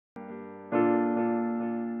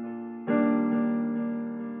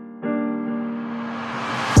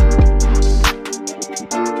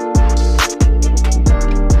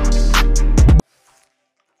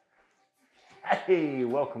Hey,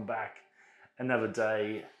 welcome back. Another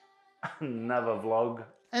day, another vlog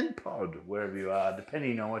and pod, wherever you are,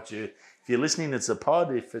 depending on what if you're listening, it's a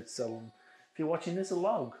pod. If you're watching, it's a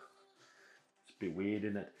log. It's a bit weird,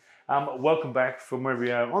 isn't it? Welcome back from wherever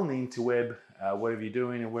you are on the interweb, whatever you're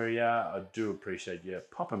doing and where you are. I do appreciate you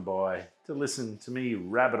popping by to listen to me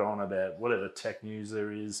rabbit on about whatever tech news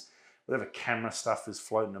there is, whatever camera stuff is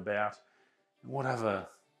floating about, and whatever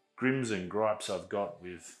grims and gripes I've got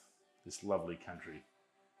with this lovely country.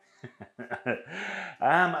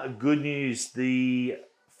 Good news, the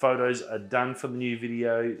photos are done for the new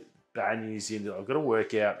video. Bad news, I've got to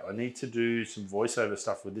work out. I need to do some voiceover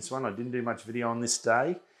stuff with this one. I didn't do much video on this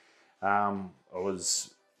day. I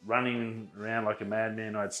was running around like a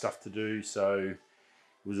madman. I had stuff to do, so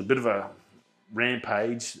it was a bit of a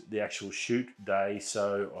rampage, the actual shoot day.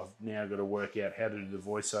 So I've now got to work out how to do the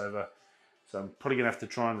voiceover. So I'm probably going to have to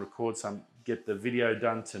try and record get the video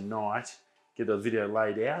done tonight, get the video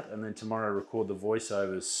laid out, and then tomorrow record the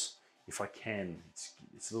voiceovers if I can.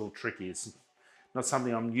 It's a little tricky. It's not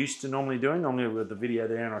something I'm used to normally doing. Normally with the video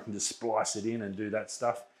there and I can just splice it in and do that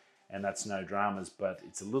stuff, and that's no dramas, but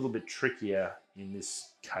it's a little bit trickier in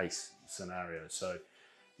this case scenario. So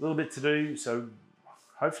a little bit to do, so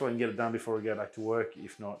hopefully I can get it done before I go back to work.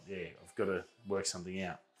 If not, yeah, I've got to work something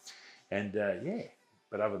out. And yeah,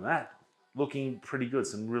 but other than that, looking pretty good.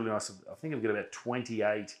 Some really nice, I think I've got about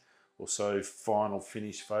 28 or so final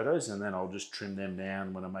finished photos, and then I'll just trim them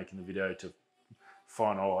down when I'm making the video to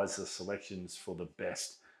finalize the selections for the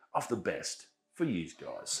best of the best for you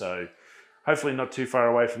guys. So hopefully not too far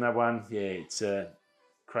away from that one. Yeah, it's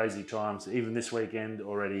crazy times. Even this weekend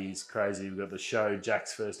already is crazy. We've got the show,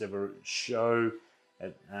 Jack's first ever show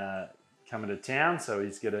at coming to town, so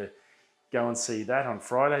he's going to go and see that on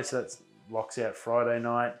Friday. So that locks out Friday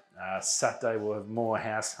night. Saturday we'll have more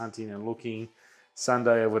house hunting and looking.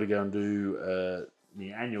 Sunday I've got to go and do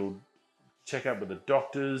the annual checkup with the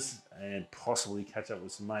doctors and possibly catch up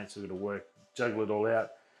with some mates. We've got to juggle it all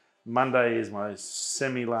out. Monday is my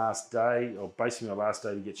semi-last day, or basically my last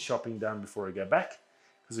day to get shopping done before I go back,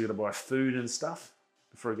 because I've got to buy food and stuff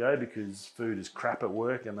before I go, because food is crap at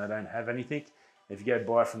work and they don't have anything. If you go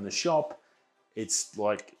buy from the shop, it's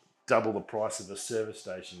like double the price of a service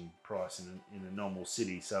station price in a normal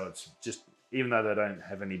city. So it's just, even though they don't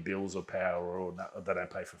have any bills or power or they don't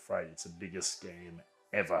pay for freight, it's the biggest scam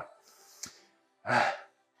ever. A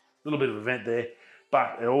little bit of event there,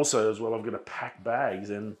 but also as well, I've got to pack bags,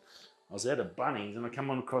 and I was out at Bunnings and I come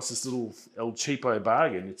on across this little El Cheapo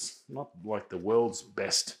bargain. It's not like the world's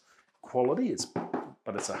best quality,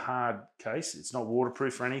 but it's a hard case. It's not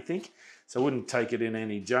waterproof or anything, so I wouldn't take it in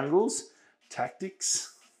any jungles.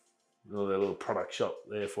 Tactics, their little product shop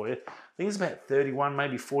there for you. I think it's about 31,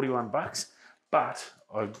 maybe 41 bucks, but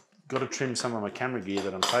I've got to trim some of my camera gear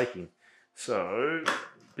that I'm taking. So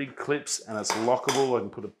big clips, and it's lockable. I can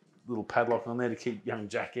put a little padlock on there to keep young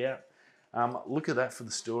Jack out. Look at that for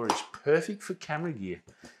the storage. Perfect for camera gear.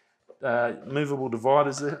 Movable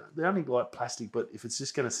dividers, they're only like plastic, but if it's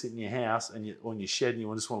just going to sit in your house and or in your shed and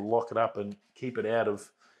you just want to lock it up and keep it out of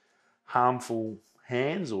harmful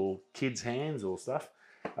hands or kids' hands or stuff,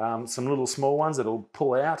 some little small ones that'll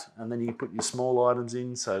pull out, and then you can put your small items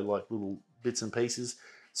in, so like little bits and pieces.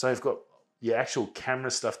 So you've got your actual camera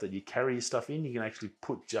stuff that you carry your stuff in, you can actually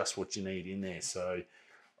put just what you need in there. So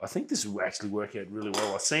I think this will actually work out really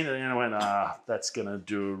well. I've seen it and I went, that's gonna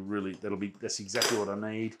do that's exactly what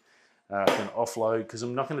I need. I can offload, because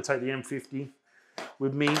I'm not going to take the M50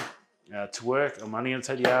 with me to work. I'm only going to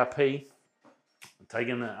take the RP. I'm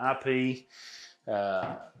taking the RP,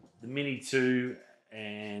 the Mini 2,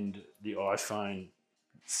 and the iPhone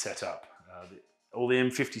setup. All the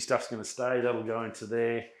M50 stuff's going to stay. That'll go into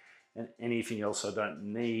there, and anything else I don't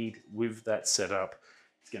need with that setup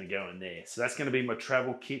is going to go in there. So that's going to be my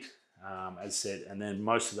travel kit, as said. And then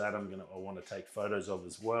most of that I want to take photos of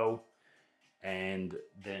as well. And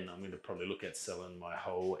then I'm going to probably look at selling my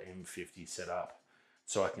whole M50 setup,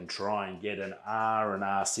 so I can try and get an R, an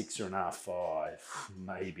R6 or an R5,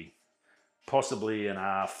 maybe. Possibly an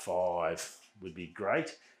R5 would be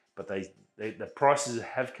great, but the prices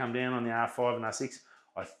have come down on the R5 and R6.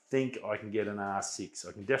 I think I can get an R6.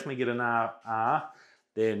 I can definitely get an R.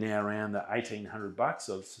 They're now around the 1,800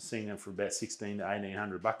 bucks. I've seen them for about 1,600 to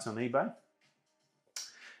 1,800 bucks on eBay.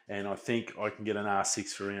 And I think I can get an R6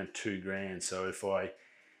 for around $2,000. So if I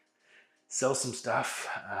sell some stuff,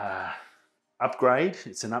 upgrade,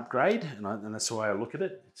 it's an upgrade, and that's the way I look at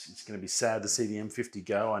it. It's going to be sad to see the M50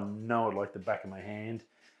 go. I know it like the back of my hand.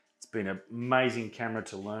 It's been an amazing camera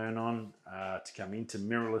to learn on, to come into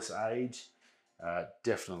mirrorless age.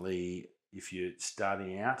 Definitely, if you're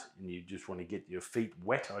starting out and you just want to get your feet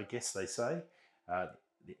wet, I guess they say,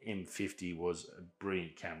 The M50 was a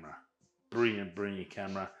brilliant camera. Brilliant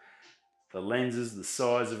camera. The lenses, the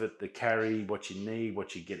size of it, the carry, what you need,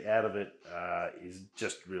 what you get out of it is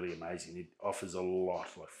just really amazing. It offers a lot,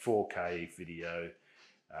 like 4K video,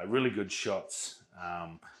 really good shots.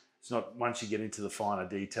 It's not, once you get into the finer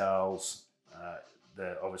details,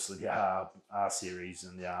 obviously the R series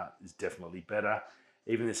and the R is definitely better.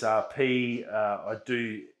 Even this RP, I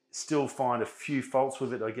do still find a few faults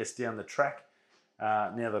with it, I guess, down the track.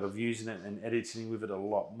 Now that I've used it and editing with it a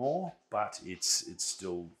lot more, but it's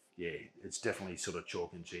still, yeah, it's definitely sort of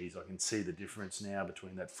chalk and cheese. I can see the difference now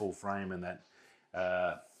between that full frame and that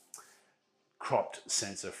cropped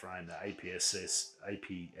sensor frame, the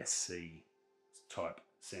APS-C type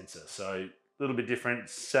sensor. So a little bit different.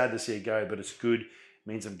 Sad to see it go, but it's good. It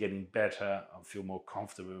means I'm getting better. I feel more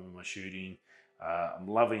comfortable with my shooting. I'm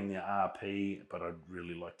loving the RP, but I'd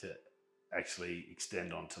really like to actually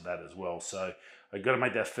extend onto that as well. So I've got to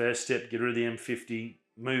make that first step, get rid of the M50,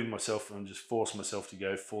 move myself and just force myself to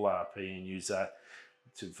go full RP and use that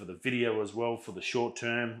for the video as well for the short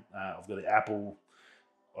term. I've got the Apple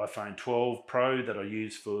iPhone 12 Pro that I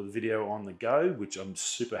use for the video on the go, which I'm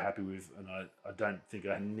super happy with, and I don't think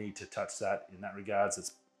I need to touch that in that regards.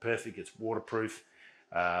 It's perfect, it's waterproof,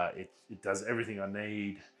 it does everything I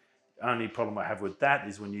need. Only problem I have with that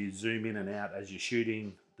is when you zoom in and out as you're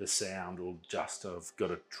shooting, the sound will just, I've got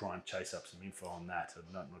to try and chase up some info on that.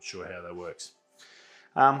 I'm not sure how that works.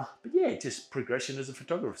 But yeah, just progression as a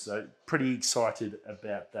photographer. So pretty excited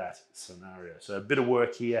about that scenario. So a bit of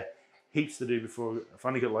work here, heaps to do before, I've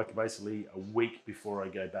only got like basically a week before I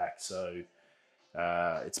go back. So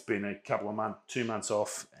it's been a couple of months, 2 months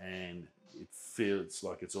off, and it feels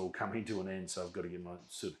like it's all coming to an end. So I've got to get my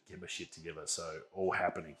shit together. So all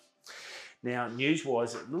happening. Now,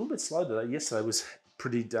 news-wise, a little bit slow today. Yesterday was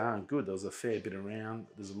pretty darn good. There was a fair bit around.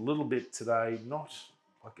 There's a little bit today,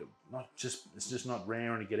 it's just not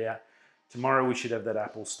raring to get out. Tomorrow we should have that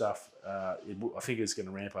Apple stuff. I think it's going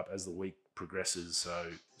to ramp up as the week progresses,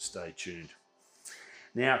 so stay tuned.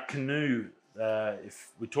 Now, Canoo.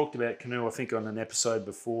 If we talked about Canoo, I think on an episode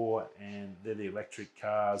before, and they're the electric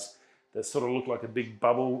cars that sort of look like a big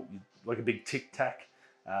bubble, like a big Tic Tac.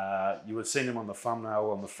 You would have seen them on the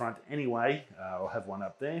thumbnail on the front anyway. I'll have one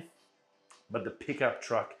up there. But the pickup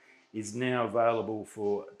truck is now available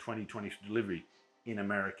for 2020 delivery in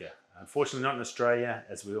America. Unfortunately not in Australia,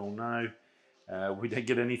 as we all know. We don't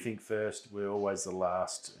get anything first, we're always the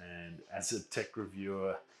last, and as a tech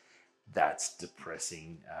reviewer, that's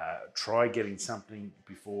depressing. Try getting something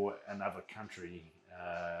before another country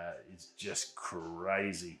is just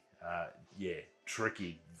crazy. Yeah,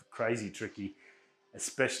 tricky, crazy tricky,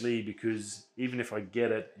 especially because even if I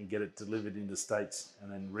get it and get it delivered into the States and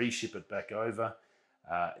then reship it back over,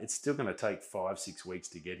 it's still going to take 5-6 weeks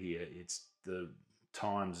to get here. It's the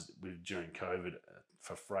times during COVID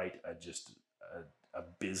for freight are just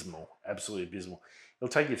abysmal, absolutely abysmal. It'll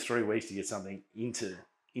take you 3 weeks to get something into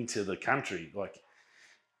the country, like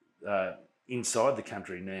inside the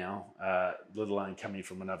country now, let alone coming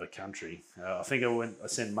from another country. I think I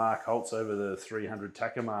sent Mark Holtz over the 300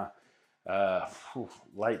 Takama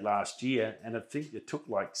late last year, and I think it took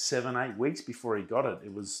like 7-8 weeks before he got it.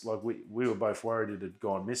 It was like we were both worried it had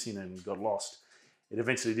gone missing and got lost. It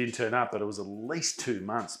eventually didn't turn up, but it was at least 2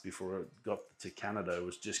 months before it got to Canada. It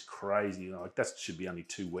was just crazy. You know, like that should be only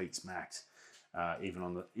 2 weeks max, even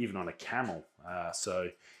on a camel. So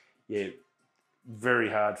yeah, very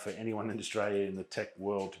hard for anyone in Australia in the tech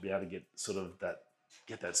world to be able to get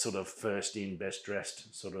that sort of first in, best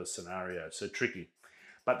dressed sort of scenario. So tricky.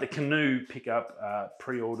 But the Canoo pickup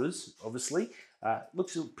pre-orders, obviously,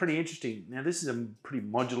 looks pretty interesting. Now, this is a pretty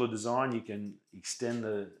modular design. You can extend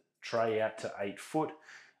the tray out to 8 foot,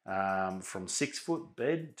 from 6 foot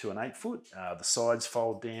bed to an 8 foot. The sides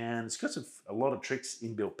fold down. It's got a lot of tricks,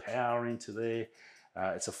 inbuilt power into there.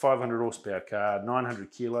 It's a 500 horsepower car,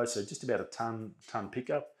 900 kilos, so just about a ton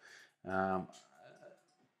pickup.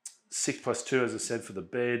 6+2, as I said, for the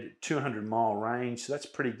bed, 200 mile range, so that's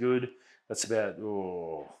pretty good. That's about,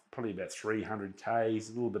 probably about 300 Ks,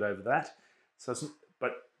 a little bit over that. So,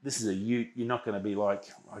 but this is a ute. You're not going to be like,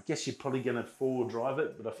 I guess you're probably going to 4-wheel drive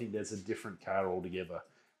it, but I think there's a different car altogether.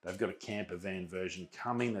 They've got a camper van version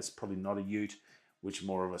coming. That's probably not a ute, which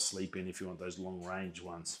more of a sleep in if you want those long range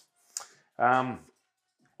ones.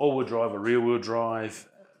 All-wheel drive or rear-wheel drive,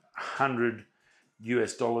 $100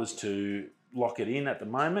 to lock it in at the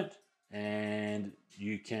moment, and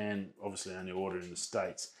you can obviously only order in the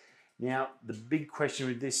States. Now, the big question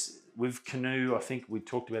with this, with Canoo, I think we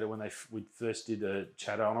talked about it when we first did a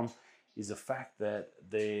chat on them, is the fact that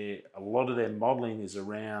a lot of their modelling is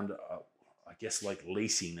around, I I guess like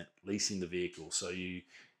leasing the vehicle. So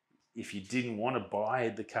if you didn't want to buy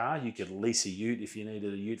the car, you could lease a ute if you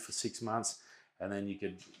needed a ute for 6 months, and then you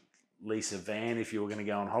could lease a van if you were going to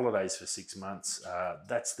go on holidays for 6 months.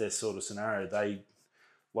 That's their sort of scenario. They,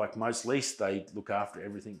 like most lease, they look after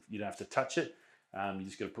everything. You don't have to touch it. You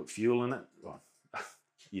just got to put fuel in it. Well,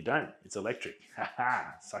 you don't. It's electric.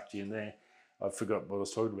 Sucked you in there. I forgot what I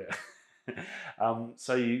was talking about.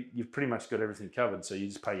 So you've pretty much got everything covered. So you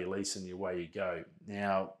just pay your lease and away you go.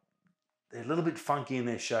 Now, they're a little bit funky in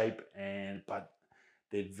their shape, but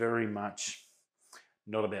they're very much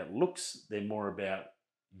not about looks. They're more about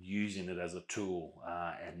using it as a tool,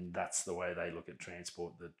 and that's the way they look at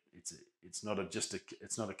transport. That it's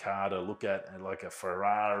not a car to look at like a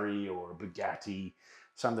Ferrari or a Bugatti,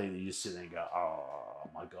 something that you just sit there and go, oh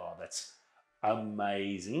my god, that's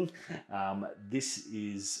amazing. This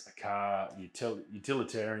is a car,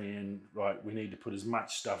 utilitarian, right? We need to put as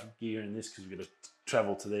much stuff, gear in this because we've got to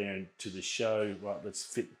travel to there and to the show, right? Let's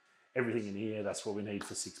fit everything in here. That's what we need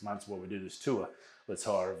for 6 months while we do this tour. Let's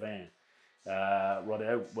hire a van.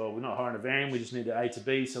 Well, we're not hiring a van, we just need A to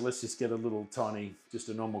B, so let's just get a little tiny, just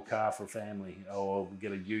a normal car for a family, or we'll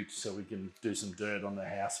get a ute so we can do some dirt on the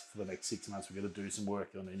house for the next 6 months. We've got to do some work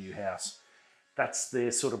on their new house. That's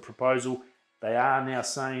their sort of proposal. They are now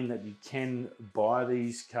saying that you can buy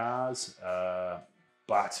these cars,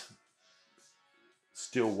 but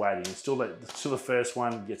still waiting. Until the first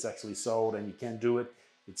one gets actually sold and you can do it,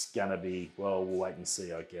 it's going to be, well, we'll wait and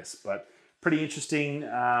see, I guess. But pretty interesting.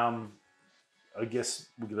 I guess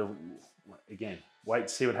we're going to, again, wait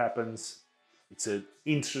to see what happens. It's an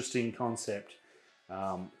interesting concept.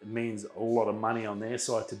 It means a lot of money on their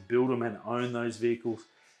side to build them and own those vehicles.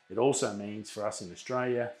 It also means for us in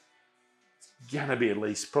Australia, it's going to be at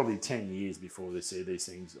least probably 10 years before they see these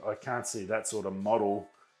things. I can't see that sort of model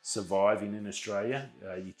surviving in Australia.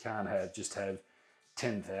 You can't just have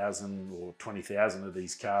 10,000 or 20,000 of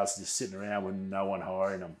these cars just sitting around with no one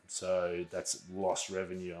hiring them. So that's lost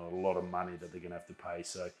revenue and a lot of money that they're going to have to pay.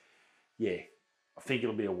 So yeah, I think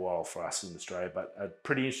it'll be a while for us in Australia, but a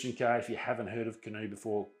pretty interesting car. If you haven't heard of Canoo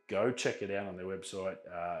before, go check it out on their website.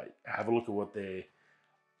 Have a look at what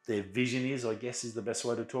their vision is, I guess, is the best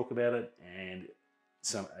way to talk about it. And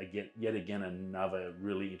yet again, another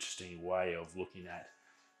really interesting way of looking at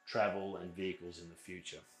travel and vehicles in the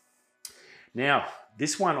future. Now,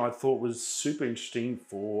 this one I thought was super interesting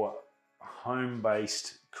for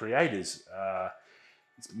home-based creators.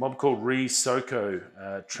 It's a mob called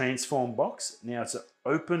Resoko Transform Box. Now, it's an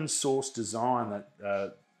open source design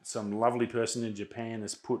that some lovely person in Japan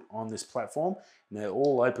has put on this platform. And they're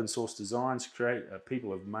all open source designs.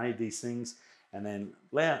 People have made these things and then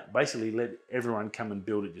basically let everyone come and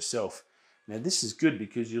build it yourself. Now, this is good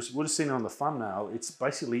because you would have seen it on the thumbnail. It's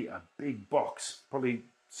basically a big box, probably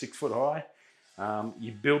 6 foot high.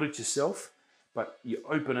 You build it yourself, but you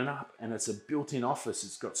open it up and it's a built-in office.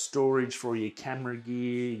 It's got storage for your camera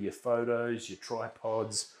gear, your photos, your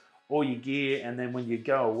tripods, all your gear. And then when you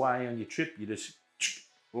go away on your trip, you just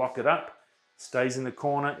lock it up, stays in the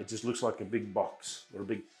corner. It just looks like a big box or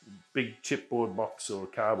a big chipboard box or a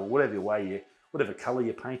cardboard, whatever color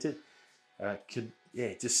you paint it.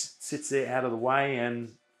 It just sits there out of the way and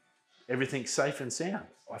everything's safe and sound.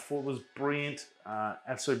 I thought it was brilliant,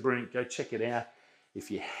 absolutely brilliant. Go check it out. If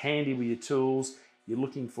you're handy with your tools, you're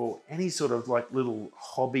looking for any sort of like little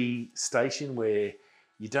hobby station where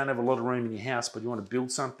you don't have a lot of room in your house, but you want to build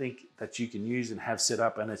something that you can use and have set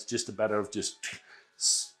up, and it's just a matter of just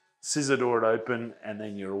scissor door it open and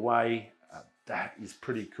then you're away. That is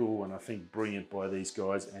pretty cool, and I think brilliant by these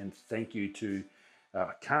guys. And thank you to,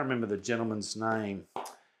 I can't remember the gentleman's name.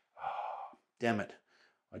 Oh, damn it.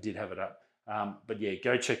 I did have it up. But yeah,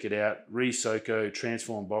 go check it out. Resoko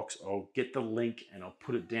Transform Box. I'll get the link and I'll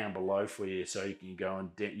put it down below for you so you can go and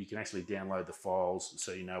you can actually download the files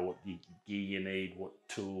so you know what gear you need, what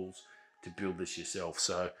tools to build this yourself.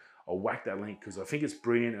 So I'll whack that link because I think it's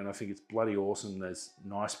brilliant and I think it's bloody awesome. There's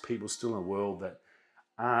nice people still in the world that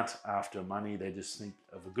aren't after money. They just think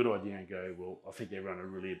of a good idea and go, well, I think everyone will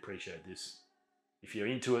really appreciate this. If you're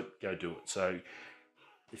into it, go do it. So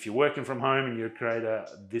if you're working from home and you're a creator,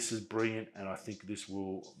 this is brilliant, and I think this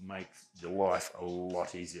will make your life a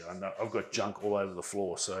lot easier. I know I've got junk all over the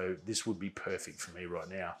floor, so this would be perfect for me right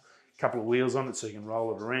now. A couple of wheels on it so you can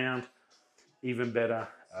roll it around. Even better.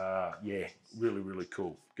 Yeah, really, really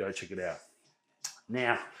cool. Go check it out.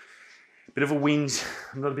 Now, a bit of a whinge.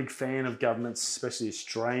 I'm not a big fan of governments, especially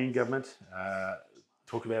Australian government.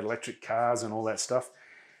 Talk about electric cars and all that stuff.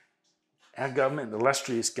 Our government, the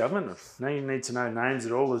illustrious government, no need to know names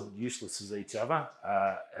at all, as useless as each other,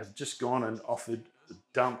 have just gone and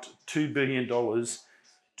dumped $2 billion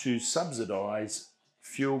to subsidise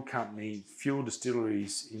fuel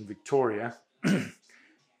distilleries in Victoria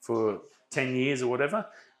for 10 years or whatever.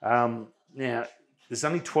 Now, there's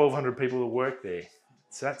only 1,200 people that work there.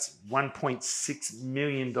 So that's $1.6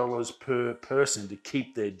 million per person to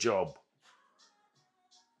keep their job.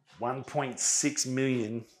 1.6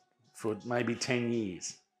 million for maybe 10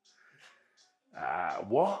 years.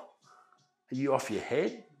 What? Are you off your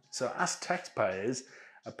head? So us taxpayers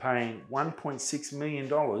are paying $1.6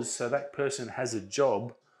 million so that person has a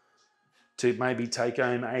job to maybe take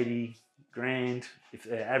home 80 grand. If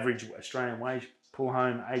their average Australian wage, pull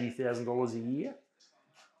home $80,000 a year.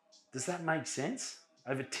 Does that make sense?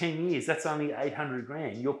 Over 10 years, that's only 800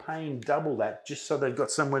 grand. You're paying double that just so they've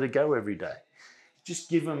got somewhere to go every day. Just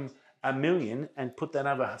give them $1 million and put that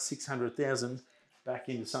other 600,000 back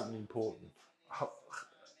into something important.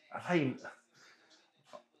 Hey,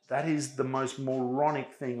 that is the most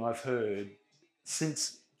moronic thing I've heard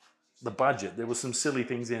since the budget. There were some silly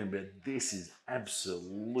things in it, but this is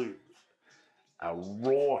absolute a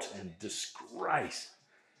rot and disgrace.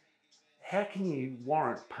 How can you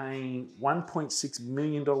warrant paying $1.6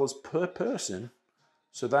 million per person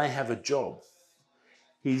so they have a job?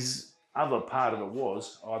 His other part of it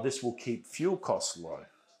was, this will keep fuel costs low.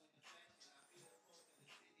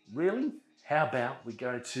 Really? How about we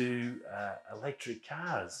go to electric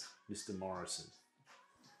cars, Mr. Morrison?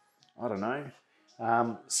 I don't know.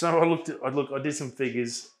 So I did some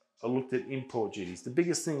figures. I looked at import duties. The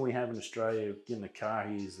biggest thing we have in Australia getting a car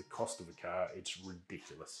here is the cost of a car. It's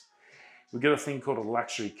ridiculous. We've got a thing called a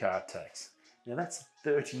luxury car tax. Now that's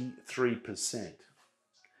 33%.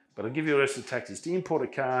 But I'll give you the rest of the taxes. To import a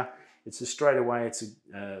car, it's a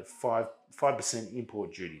 5%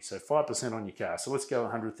 import duty. So 5% on your car. So let's go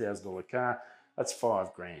 $100,000 car. That's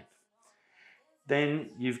 $5 grand.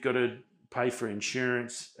 Then you've got to pay for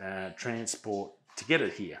insurance, transport to get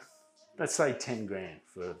it here. Let's say 10 grand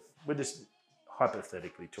we're just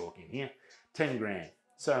hypothetically talking here. 10 grand.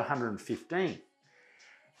 So 115.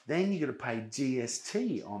 Then you've got to pay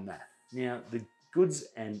GST on that. Now, the goods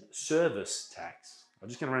and service tax, I'm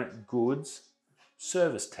just going to run it goods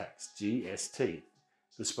service tax, GST. It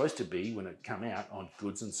was supposed to be, when it come out, on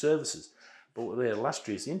goods and services. But what the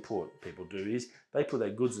illustrious import people do is they put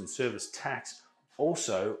that goods and service tax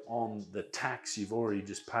also on the tax you've already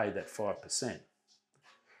just paid, that 5%.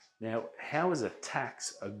 Now, how is a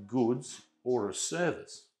tax a goods or a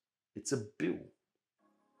service? It's a bill.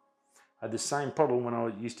 I had the same problem when I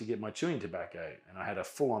used to get my chewing tobacco, and I had a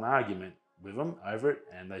full-on argument with them over it,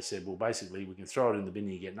 and they said, well, basically, we can throw it in the bin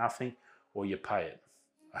and you get nothing, or you pay it.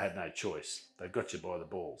 I had no choice. They've got you by the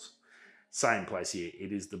balls. Same place here.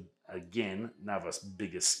 It is, again, another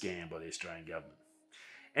biggest scam by the Australian government.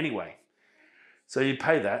 Anyway, so you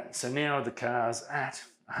pay that. So now the car's at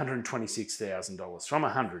 $126,000 from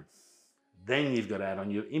 100. Then you've got to add on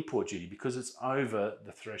your import duty because it's over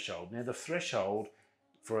the threshold. Now, the threshold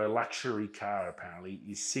for a luxury car, apparently,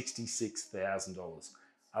 is $66,000.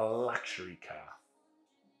 A luxury car.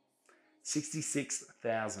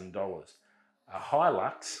 $66,000. A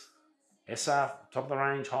Hilux, SR, top of the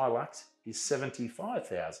range Hilux, is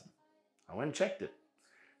 $75,000. I went and checked it.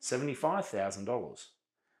 $75,000.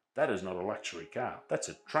 That is not a luxury car. That's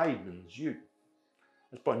a tradesman's ute.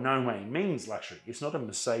 It's by no means luxury. It's not a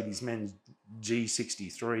Mercedes-Benz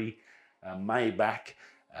G63, Maybach,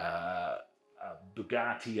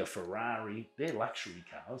 Bugatti, a Ferrari. They're luxury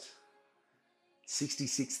cars.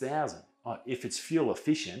 $66,000. If it's fuel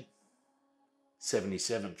efficient,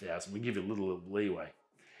 $77,000. We give you a little leeway.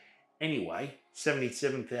 Anyway,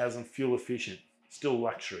 $77,000 fuel efficient, still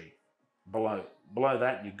luxury. Below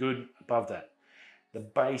that, you're good. Above that, the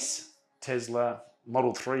base Tesla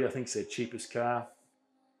Model 3, I think, is their cheapest car.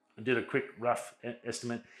 I did a quick rough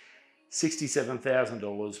estimate.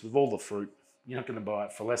 $67,000 with all the fruit. You're not going to buy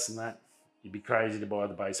it for less than that. You'd be crazy to buy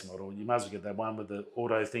the base model. You might as well get that one with the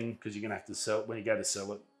auto thing because you're going to have to sell it when you go to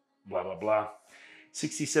sell it. Blah, blah, blah.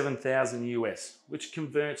 67,000 US, which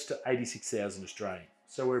converts to 86,000 Australian.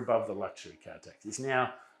 So we're above the luxury car tax. It's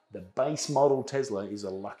now the base model Tesla is a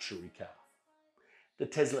luxury car. The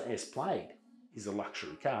Tesla S Plaid is a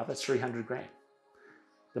luxury car. That's 300 grand.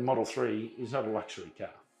 The Model 3 is not a luxury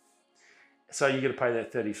car. So you've got to pay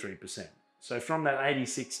that 33%. So from that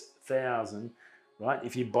 86,000, right,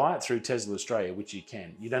 if you buy it through Tesla Australia, which you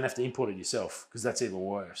can, you don't have to import it yourself because that's even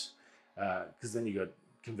worse. Because then you've got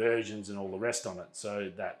conversions and all the rest on it.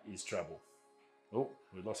 So that is trouble. Oh,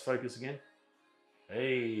 we lost focus again.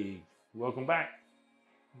 Hey, welcome back.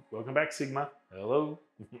 Welcome back, Sigma. Hello.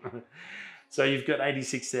 So you've got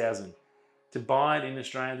 86,000. To buy it in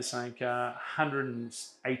Australia, the same car,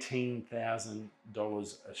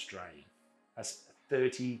 $118,000 Australian. That's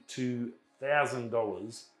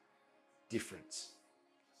 $32,000 difference.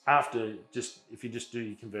 After if you just do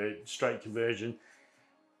your straight conversion,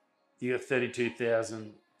 you got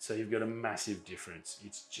 32,000. So you've got a massive difference.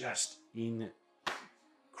 It's just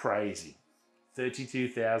crazy.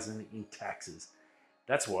 32,000 in taxes.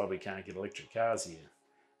 That's why we can't get electric cars here.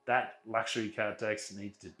 That luxury car tax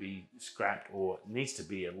needs to be scrapped, or needs to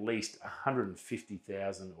be at least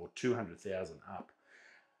 150,000 or 200,000 up.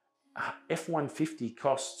 F-150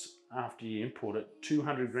 costs, after you import it,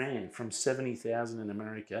 200 grand from 70,000 in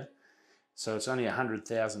America. So it's only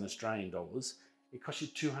 100,000 Australian dollars. It costs you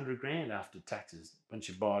 200 grand after taxes once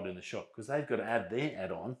you buy it in the shop, because they've got to add their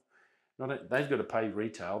add-on. They've got to pay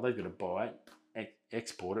retail, they've got to buy it,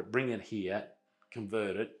 export it, bring it here,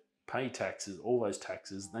 convert it, pay taxes, all those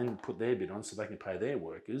taxes, then put their bid on so they can pay their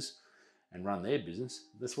workers and run their business.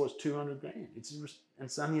 That's what's 200 grand. It's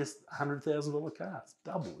only a $100,000 car. It's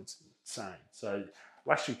double. It's insane. So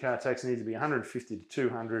luxury car tax needs to be 150 to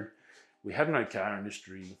 200. We have no car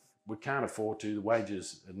industry. We can't afford to. The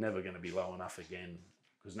wages are never going to be low enough again,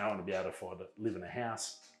 because no one will be able to afford to live in a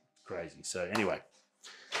house. It's crazy. So anyway,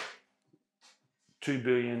 2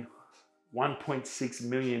 billion, 1.6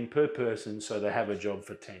 million per person, so they have a job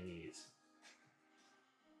for 10 years.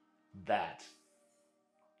 That,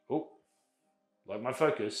 like my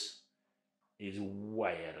focus is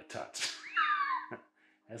way out of touch.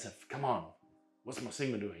 Come on, what's my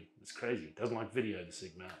Sigma doing? It's crazy. It doesn't like video, the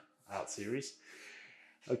Sigma art series.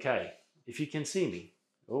 Okay, if you can see me.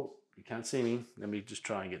 Oh, you can't see me. Let me just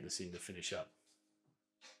try and get this in to finish up.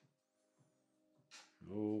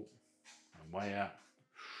 Oh, I'm way out.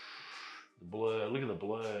 The blur, look at the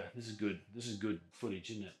blur. This is good. This is good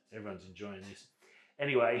footage, isn't it? Everyone's enjoying this.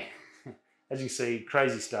 Anyway, as you can see,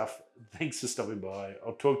 crazy stuff. Thanks for stopping by.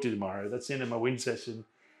 I'll talk to you tomorrow. That's the end of my win session.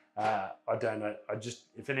 I don't know.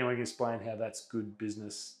 If anyone can explain how that's good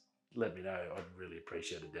business, let me know. I'd really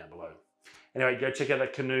appreciate it down below. Anyway, go check out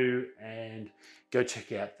that canoe and go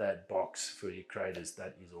check out that box for your creators.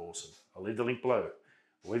 That is awesome. I'll leave the link below.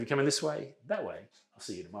 Or if you're coming this way, that way, I'll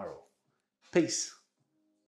see you tomorrow. Peace.